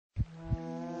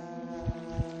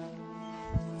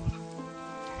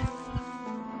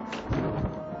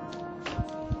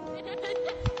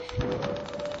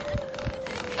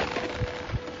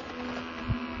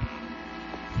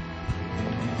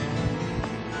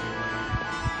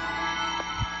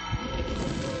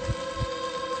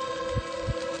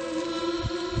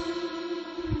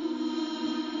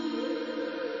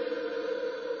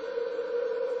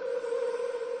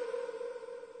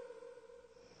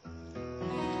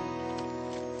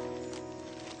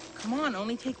Come on,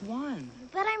 only take one.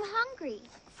 But I'm hungry.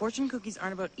 Fortune cookies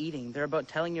aren't about eating. They're about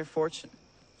telling your fortune.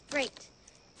 Great.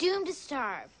 Doomed to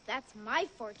starve. That's my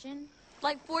fortune.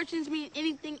 Like fortunes mean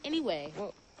anything anyway.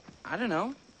 Well, I don't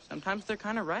know. Sometimes they're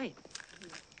kind of right.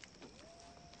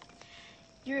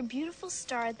 You're a beautiful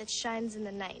star that shines in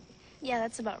the night. Yeah,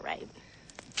 that's about right.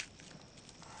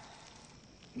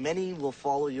 Many will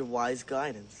follow your wise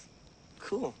guidance.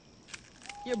 Cool.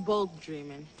 You're both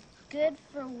dreaming. Good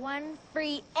for one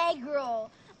free egg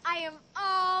roll. I am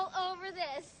all over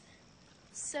this.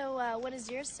 So, what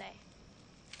does yours say?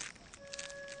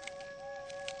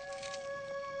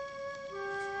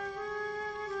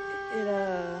 It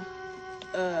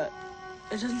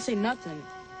doesn't say nothing.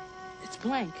 It's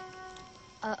blank.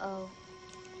 Uh-oh.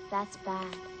 That's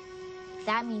bad.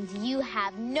 That means you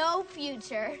have no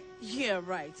future. Yeah,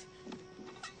 right.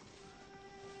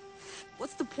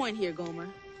 What's the point here, Gomer?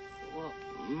 Well,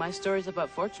 my story's about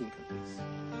fortune cookies.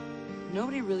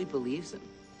 Nobody really believes them.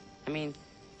 I mean,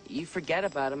 you forget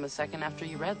about them a second after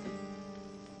you read them.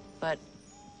 But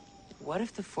what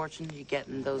if the fortune you get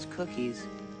in those cookies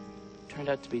turned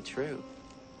out to be true?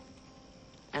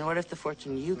 And what if the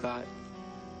fortune you got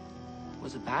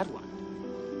was a bad one?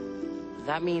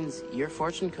 That means your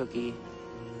fortune cookie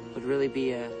would really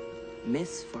be a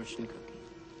misfortune cookie.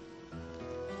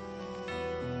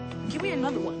 Give me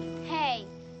another one. Hey,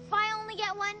 if I only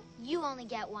get one, you only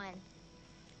get one.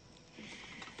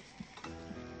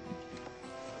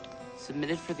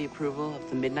 Submitted for the approval of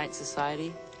the Midnight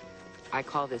Society, I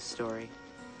call this story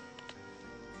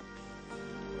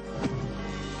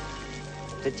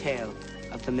The Tale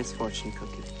of the Misfortune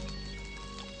Cookie.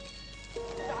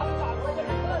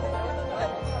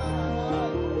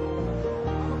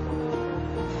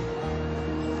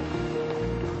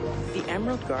 The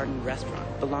Emerald Garden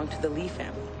restaurant belonged to the Lee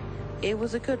family. It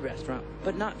was a good restaurant,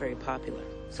 but not very popular,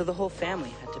 so the whole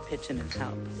family had to pitch in and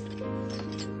help.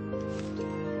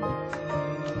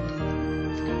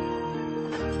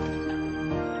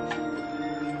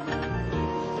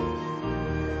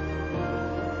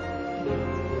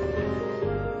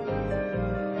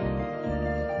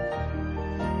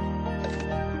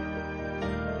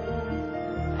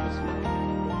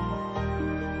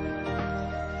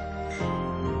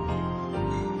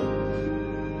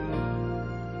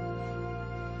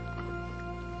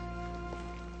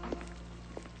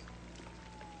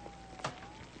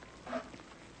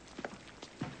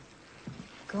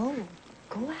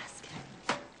 Go ask him.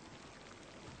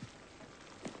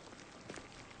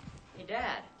 Hey,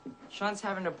 Dad. Sean's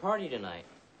having a party tonight.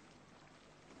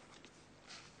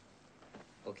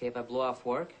 Okay if I blow off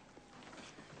work?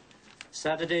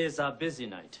 Saturday is our busy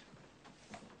night.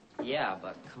 Yeah,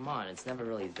 but come on, it's never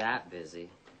really that busy.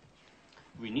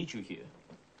 We need you here.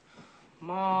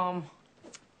 Mom.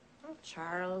 Oh,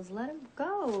 Charles, let him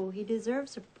go. He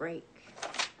deserves a break.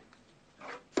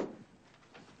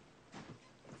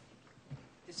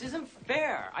 This isn't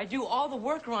fair. I do all the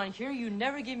work around here. You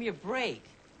never give me a break.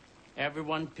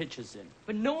 Everyone pitches in.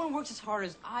 But no one works as hard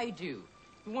as I do.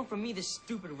 If it weren't for me, this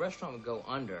stupid restaurant would go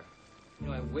under. You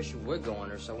know, I wish it would go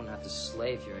under so I wouldn't have to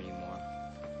slave here anymore.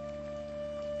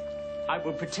 I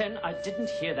will pretend I didn't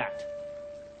hear that.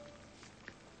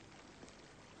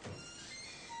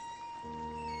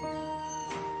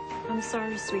 I'm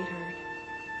sorry, sweetheart.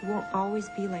 It won't always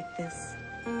be like this.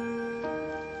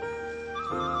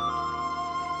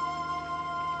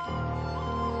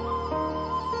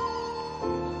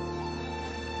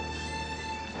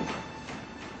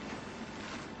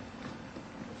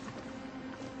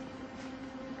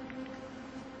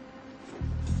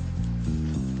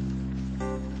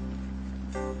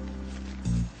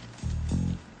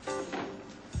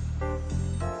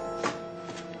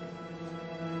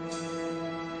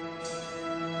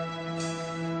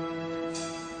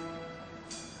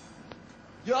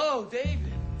 Yo,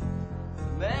 David!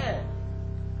 Man!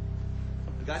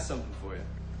 I got something for you.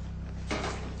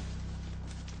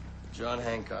 John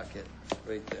Hancock it.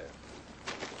 Right there.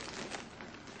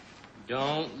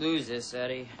 Don't lose this,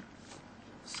 Eddie.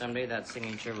 Someday that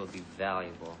signature will be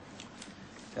valuable.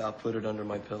 Yeah, I'll put it under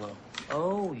my pillow.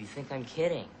 Oh, you think I'm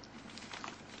kidding?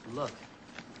 Look,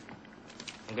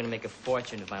 I'm gonna make a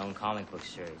fortune with my own comic book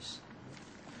series.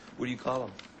 What do you call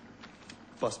him?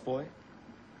 Busboy?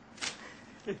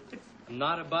 I'm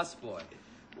not a busboy.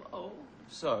 Whoa.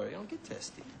 Sorry, don't get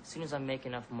testy. As soon as I make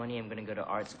enough money, I'm gonna go to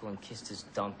art school and kiss this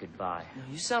dump goodbye. No,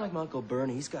 you sound like my Uncle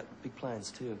Bernie. He's got big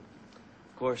plans, too.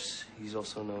 Of course, he's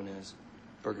also known as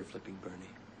Burger Flipping Bernie.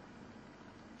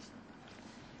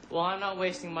 Well, I'm not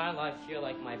wasting my life here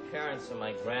like my parents or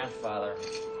my grandfather.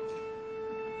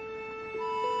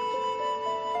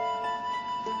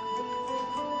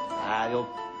 Ah, you'll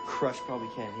Crush probably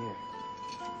can't hear.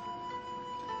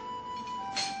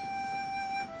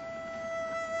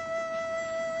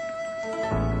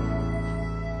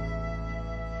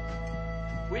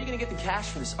 Where are you gonna get the cash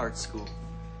for this art school?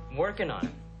 I'm working on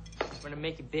it. When I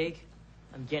make it big,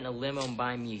 I'm getting a limo and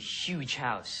buying me a huge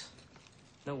house.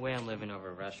 No way I'm living over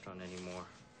a restaurant anymore.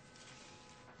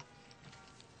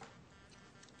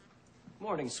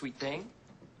 Morning, sweet thing.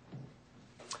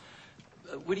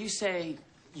 What do you say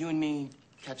you and me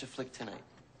catch a flick tonight?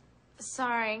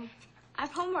 Sorry. I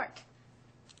have homework.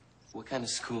 What kind of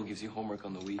school gives you homework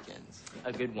on the weekends?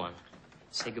 A good one.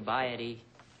 Say goodbye, Eddie.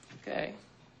 Okay,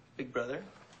 big brother.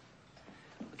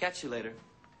 I'll catch you later.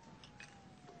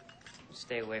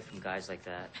 Stay away from guys like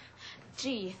that.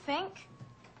 Gee, you think?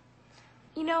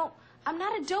 You know, I'm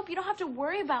not a dope. You don't have to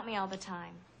worry about me all the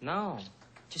time. No,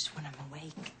 just when I'm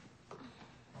awake.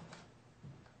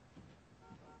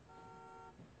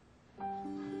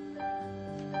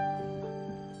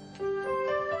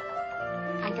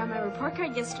 I got my report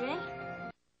card yesterday.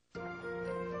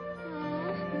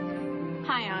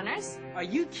 Hi, Honors. Are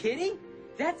you kidding?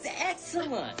 That's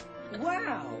excellent.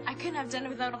 Wow. I couldn't have done it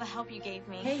without all the help you gave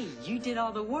me. Hey, you did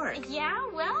all the work. Yeah,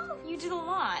 well, you did a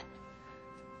lot.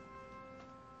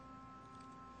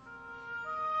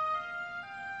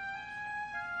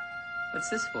 What's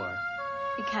this for?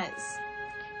 Because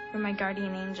you're my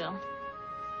guardian angel.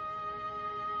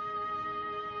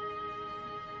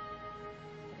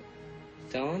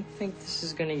 Don't think this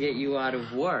is gonna get you out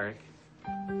of work.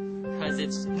 'Cause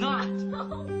it's not.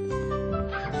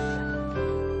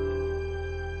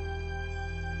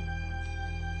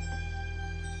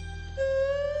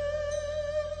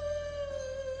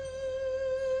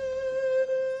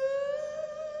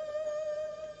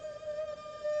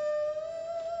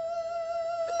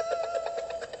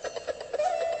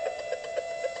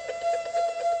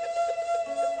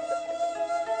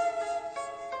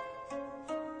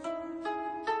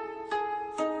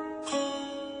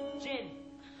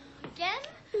 Again?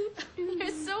 You're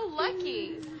so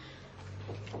lucky.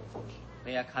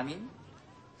 May I come in?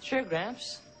 Sure,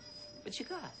 Gramps. What you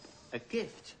got? A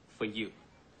gift for you.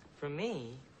 For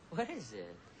me? What is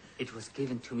it? It was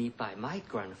given to me by my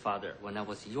grandfather when I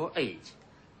was your age.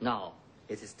 Now,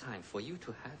 it is time for you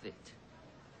to have it.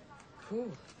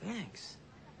 Cool, thanks.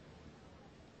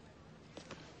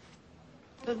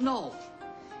 No,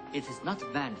 it is not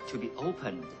meant to be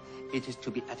opened. It is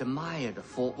to be admired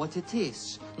for what it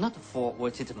is, not for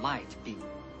what it might be.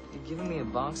 You're giving me a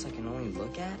box I can only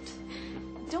look at?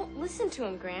 Don't listen to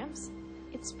him, Gramps.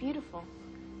 It's beautiful.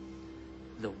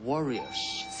 The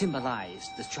warriors symbolize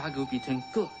the struggle between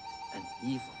good and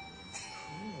evil.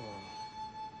 Cool.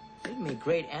 They'd make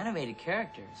great animated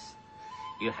characters.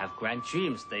 You have grand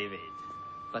dreams, David.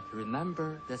 But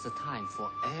remember, there's a time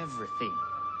for everything.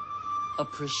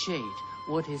 Appreciate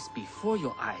what is before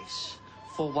your eyes.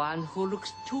 For one who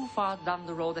looks too far down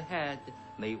the road ahead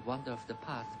may wander off the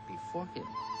path before him.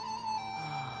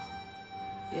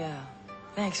 Yeah.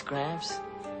 Thanks, Gramps.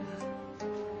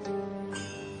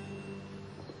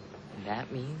 And that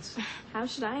means? How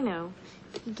should I know?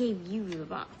 He gave you the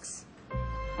box.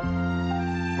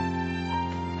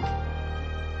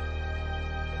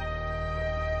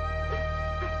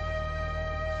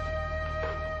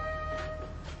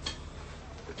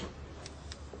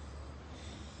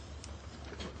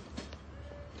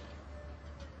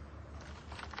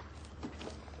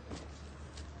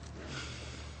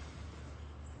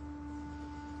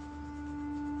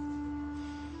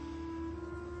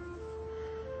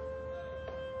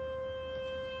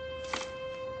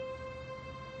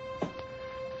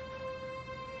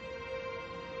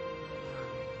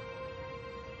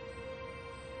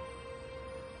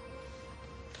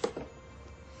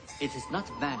 It is not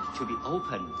meant to be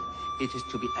opened. It is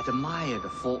to be admired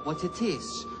for what it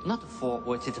is, not for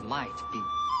what it might be.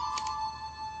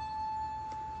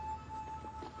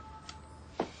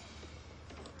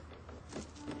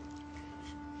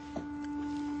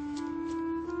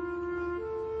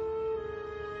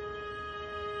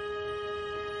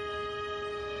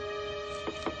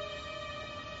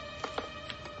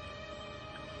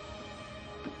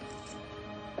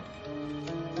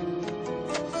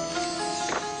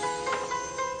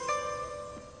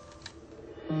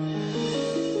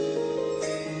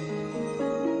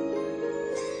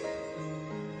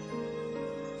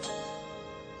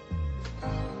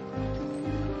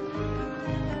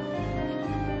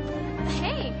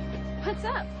 Hey, what's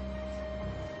up?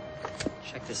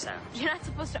 Check this out. You're not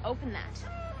supposed to open that.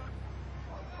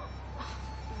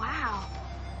 Wow.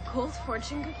 Gold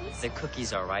fortune cookies? The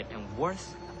cookies are right and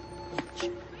worth.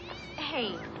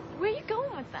 Hey, Where are you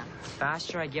going with them? The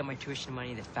faster I get my tuition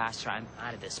money, the faster I'm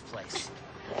out of this place.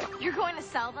 You're going to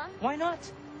sell them? Why not?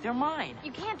 They're mine.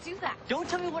 You can't do that. Don't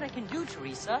tell me what I can do,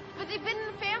 Teresa. But they've been in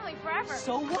the family forever.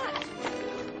 So what?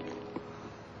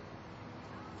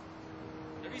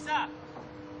 Teresa,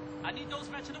 I need those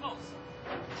vegetables.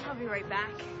 I'll be right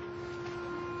back.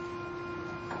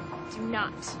 Do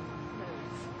not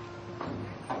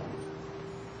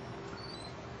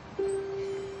move.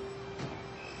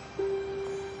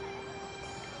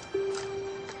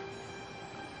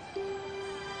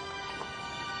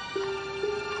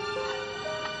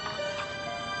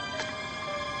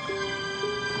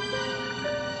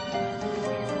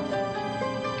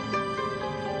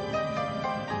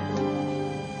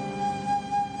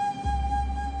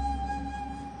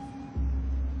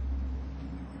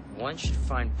 One should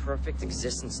find perfect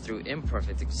existence through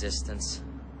imperfect existence.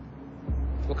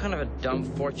 What kind of a dumb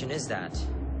fortune is that?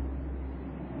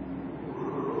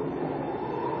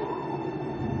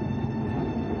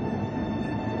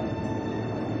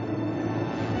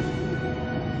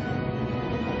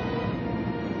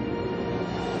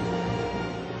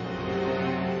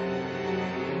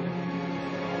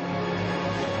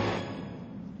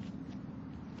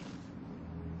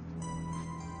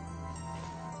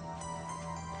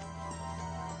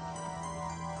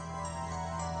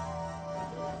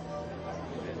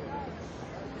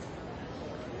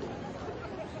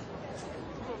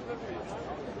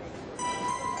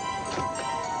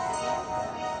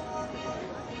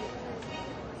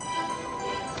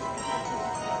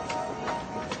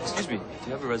 Excuse me, do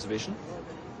you have a reservation?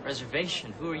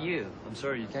 Reservation? Who are you? I'm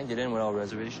sorry, you can't get in without a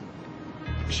reservation.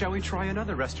 Shall we try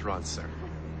another restaurant, sir?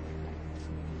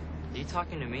 Are you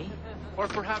talking to me? Or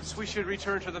perhaps we should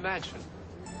return to the mansion.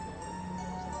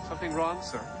 Something wrong,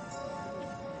 sir?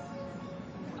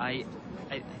 I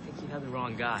think you have the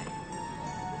wrong guy.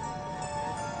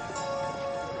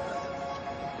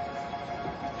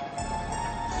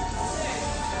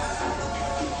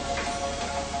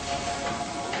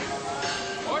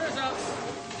 Orders up.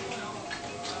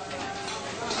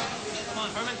 Come on,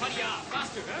 Herman, buddy up.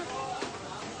 Faster, huh?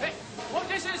 Hey, more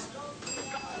dishes.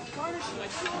 Garnish,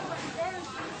 like, garnish.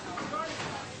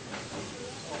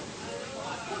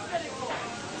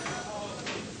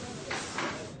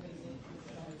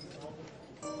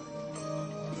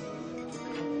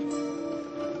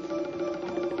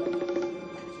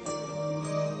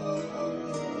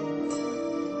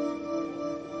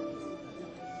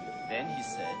 Then he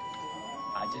said,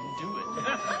 I didn't do it.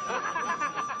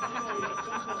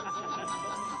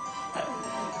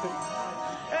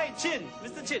 Hey, Chin!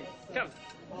 Mr. Chin, come.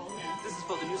 This is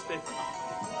for the newspaper.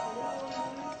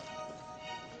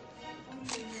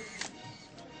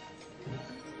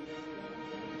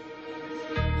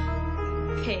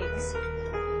 Pigs.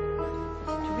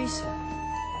 Teresa.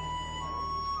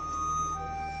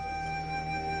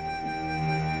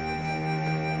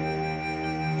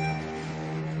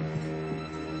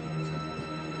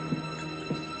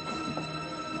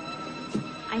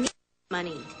 I need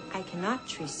money. I cannot,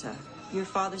 Teresa. Your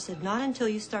father said not until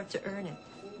you start to earn it.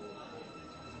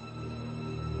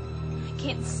 I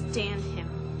can't stand him.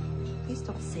 Please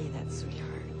don't say that,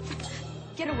 sweetheart.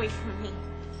 Get away from me.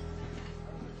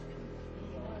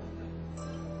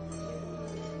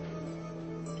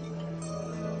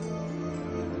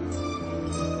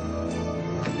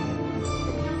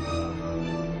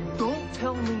 Don't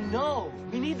tell me no.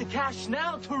 We need the cash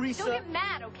now, Teresa. Don't get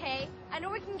mad, okay? I know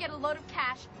we can get a load of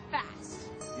cash fast.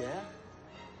 Yeah?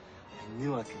 I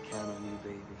knew I could count on you,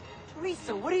 baby.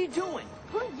 Teresa, what are you doing?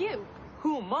 Who are you?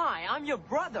 Who am I? I'm your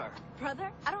brother. Brother?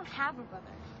 I don't have a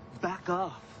brother. Back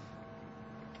off.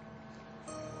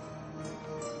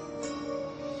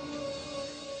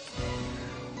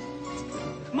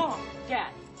 Mom,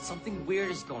 Dad, something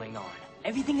weird is going on.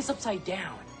 Everything is upside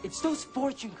down. It's those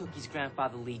fortune cookies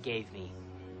Grandfather Lee gave me.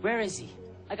 Where is he?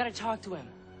 I gotta talk to him.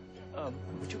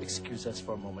 Would you excuse us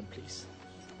for a moment, please?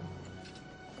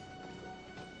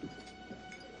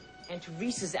 And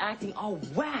Teresa's acting all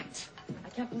whacked. I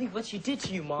can't believe what she did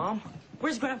to you, Mom.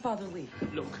 Where's Grandfather Lee?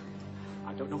 Look,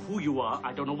 I don't know who you are,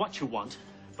 I don't know what you want,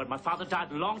 but my father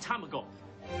died a long time ago.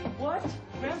 What?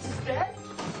 Gramps is dead?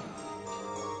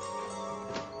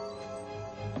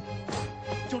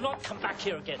 Do not come back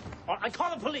here again, or I call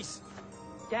the police.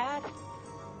 Dad?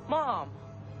 Mom?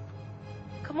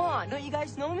 Come on, don't you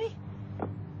guys know me?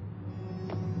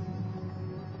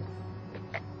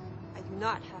 I do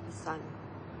not have a son.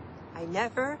 I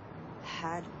never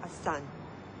had a son.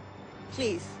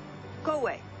 Please, go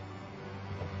away.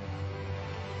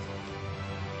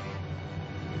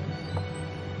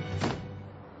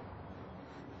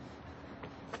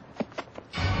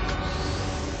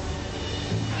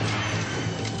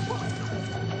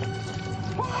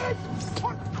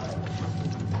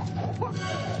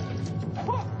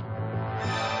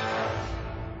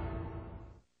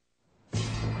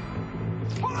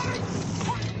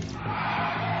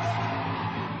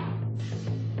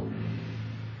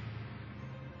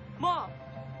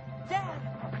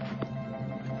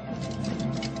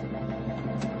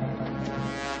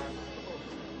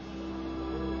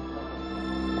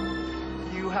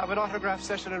 have an autograph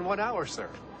session in 1 hour, sir.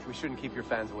 We shouldn't keep your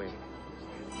fans waiting.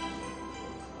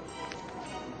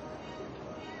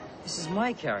 This is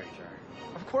my character.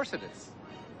 Of course it is.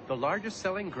 The largest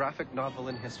selling graphic novel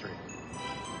in history.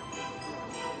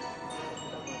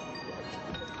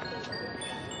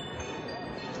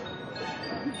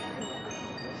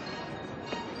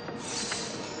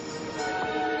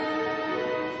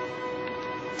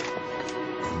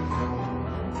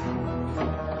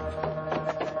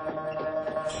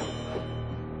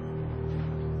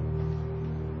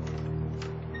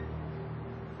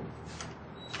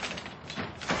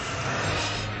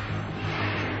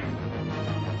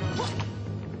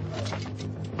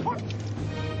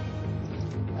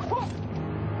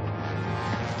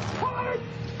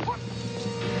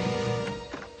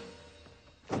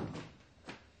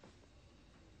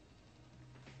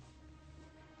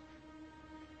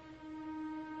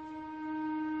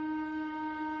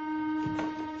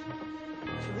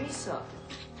 Teresa,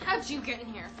 How'd you get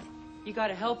in here? you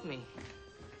gotta help me.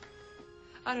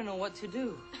 I don't know what to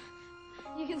do.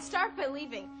 You can start by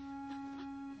leaving.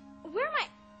 Where am I?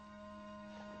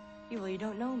 Well, you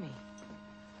don't know me.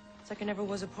 It's like I never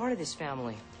was a part of this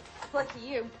family. Lucky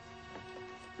you.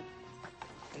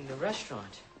 In the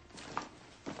restaurant.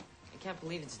 I can't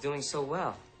believe it's doing so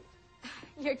well.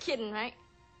 You're kidding, right?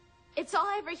 It's all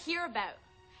I ever hear about.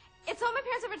 It's all my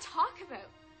parents ever talk about.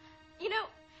 You know,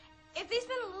 if they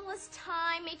spent a little less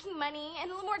time making money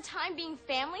and a little more time being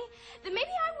family, then maybe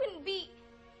I wouldn't be...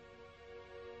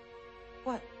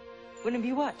 What? Wouldn't it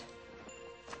be what?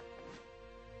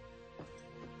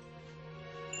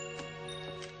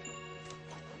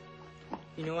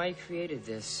 You know, I created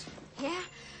this. Yeah,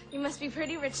 you must be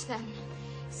pretty rich then.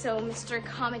 So, Mr.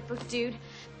 Comic Book Dude,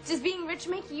 does being rich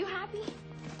make you happy?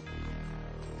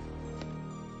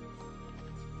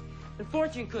 The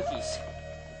fortune cookies.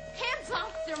 Hands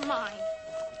off, they're mine.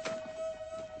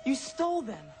 You stole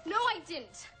them. No, I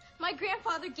didn't. My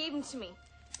grandfather gave them to me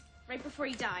right before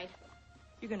he died.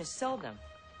 You're gonna sell them,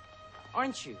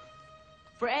 aren't you?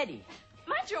 For Eddie.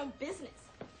 Mind your own business.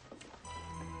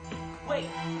 Wait,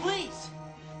 please!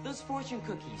 Those fortune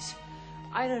cookies,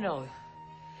 I don't know.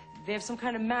 They have some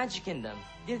kind of magic in them.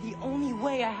 They're the only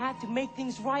way I have to make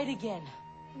things right again.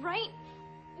 Right?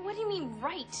 What do you mean,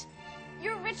 right?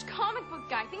 You're a rich comic book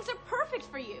guy. Things are perfect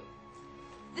for you.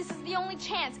 This is the only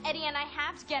chance Eddie and I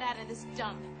have to get out of this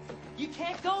dump. You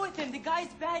can't go with him. The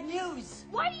guy's bad news.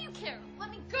 Why do you care?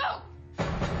 Let me go!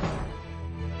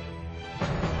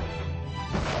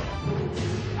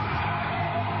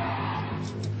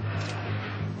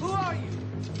 Who are you?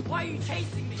 Why are you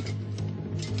chasing me?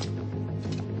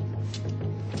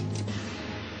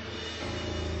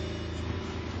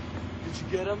 Did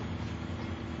you get him?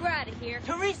 We're out of here.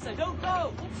 Teresa, don't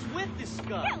go! What's with this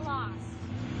guy? Get lost.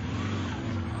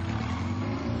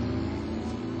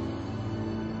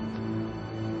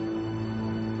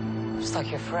 I'm stuck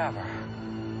here forever.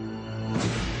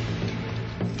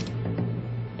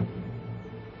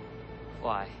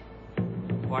 Why?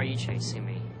 Why are you chasing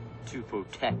me? To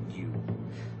protect you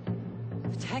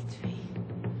Protect me?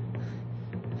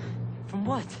 From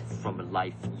what? from a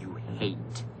life you hate.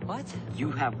 What?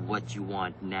 You have what you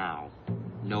want now.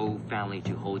 No family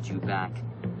to hold you back,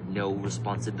 no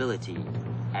responsibility,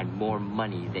 and more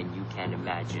money than you can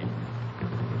imagine.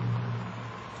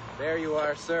 There you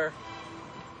are, sir.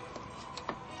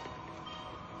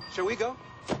 Shall we go?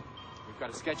 We've got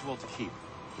a schedule to keep.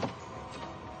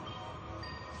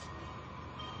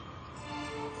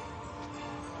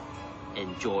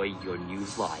 Enjoy your new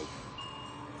life.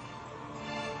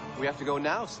 We have to go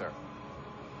now, sir.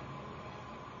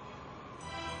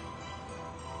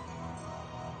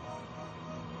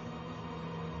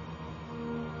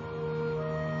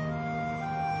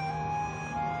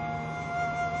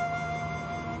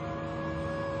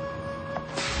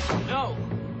 No!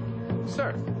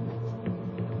 Sir.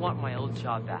 I want my old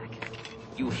job back.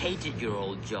 You hated your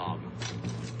old job.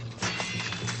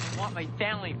 I want my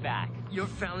family back. Your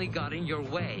family got in your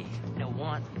way. And I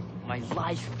want my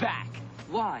life back.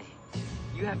 Why?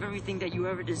 You have everything that you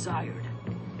ever desired.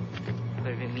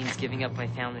 But if it means giving up my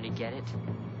family to get it,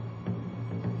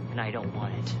 then I don't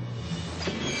want it.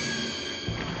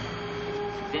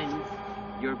 Then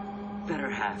your better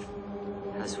half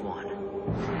has won.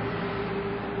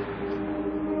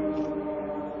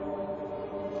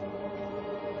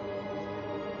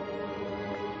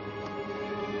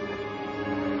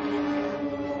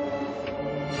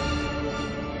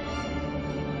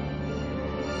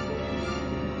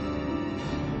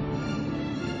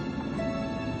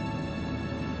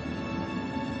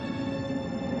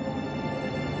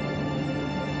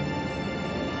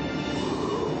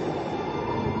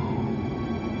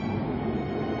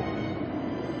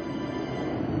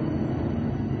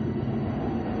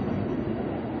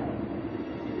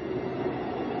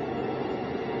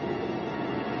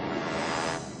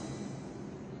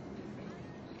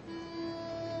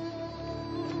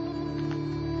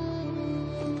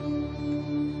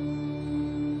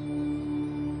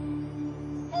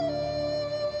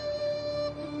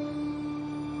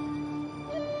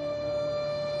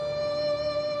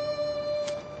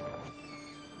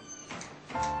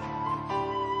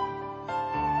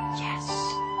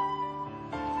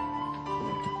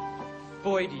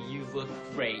 Boy, do you look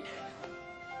great.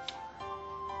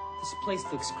 This place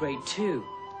looks great, too.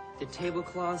 The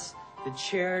tablecloths, the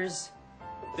chairs,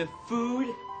 the food.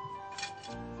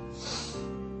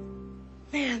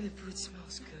 Man, the food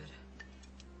smells good.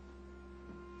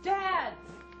 Dad!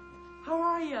 How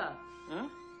are ya? Huh?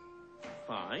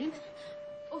 Fine.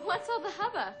 What's all the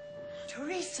hubba?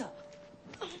 Teresa!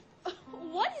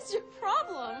 What is your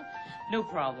problem? No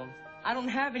problem. I don't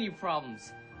have any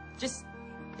problems. Just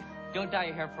don't dye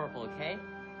your hair purple, okay?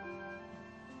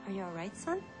 Are you all right,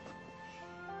 son?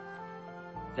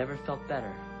 Never felt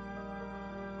better.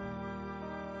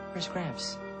 Where's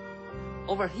Gramps?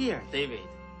 Over here, David.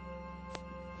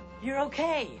 You're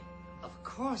okay. Of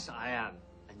course I am.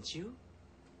 And you?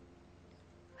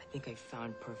 I think I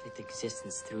found perfect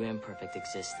existence through imperfect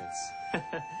existence.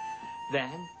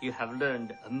 Then you have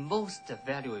learned a most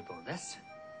valuable lesson.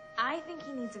 I think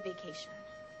he needs a vacation.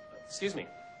 Excuse me.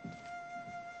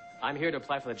 I'm here to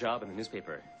apply for the job in the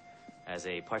newspaper as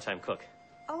a part-time cook.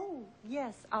 Oh,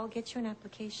 yes, I'll get you an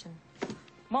application.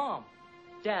 Mom,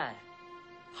 Dad,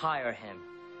 hire him.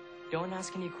 Don't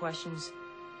ask any questions.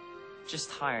 Just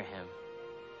hire him.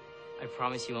 I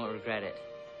promise you won't regret it.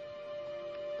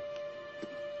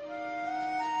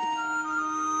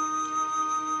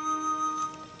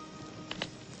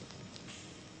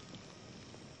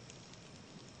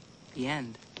 The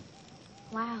end.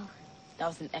 Wow. That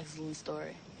was an excellent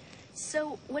story.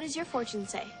 So, what does your fortune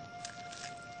say?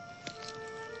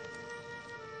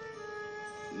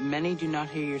 Many do not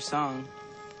hear your song,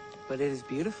 but it is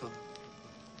beautiful.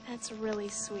 That's really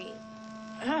sweet.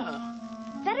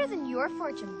 Oh. Better than your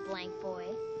fortune, blank boy.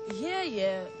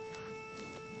 Yeah.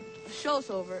 Show's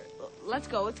over. Let's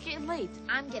go. It's getting late.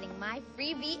 I'm getting my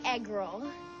freebie egg roll.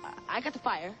 I got the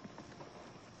fire.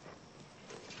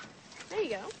 There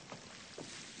you go.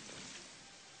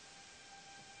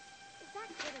 Is that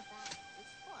good or bad?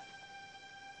 It's fun.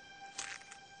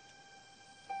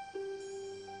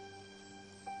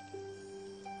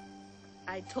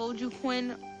 I told you,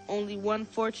 Quinn, only one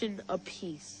fortune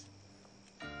apiece.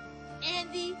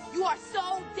 Andy, you are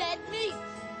so dead meat.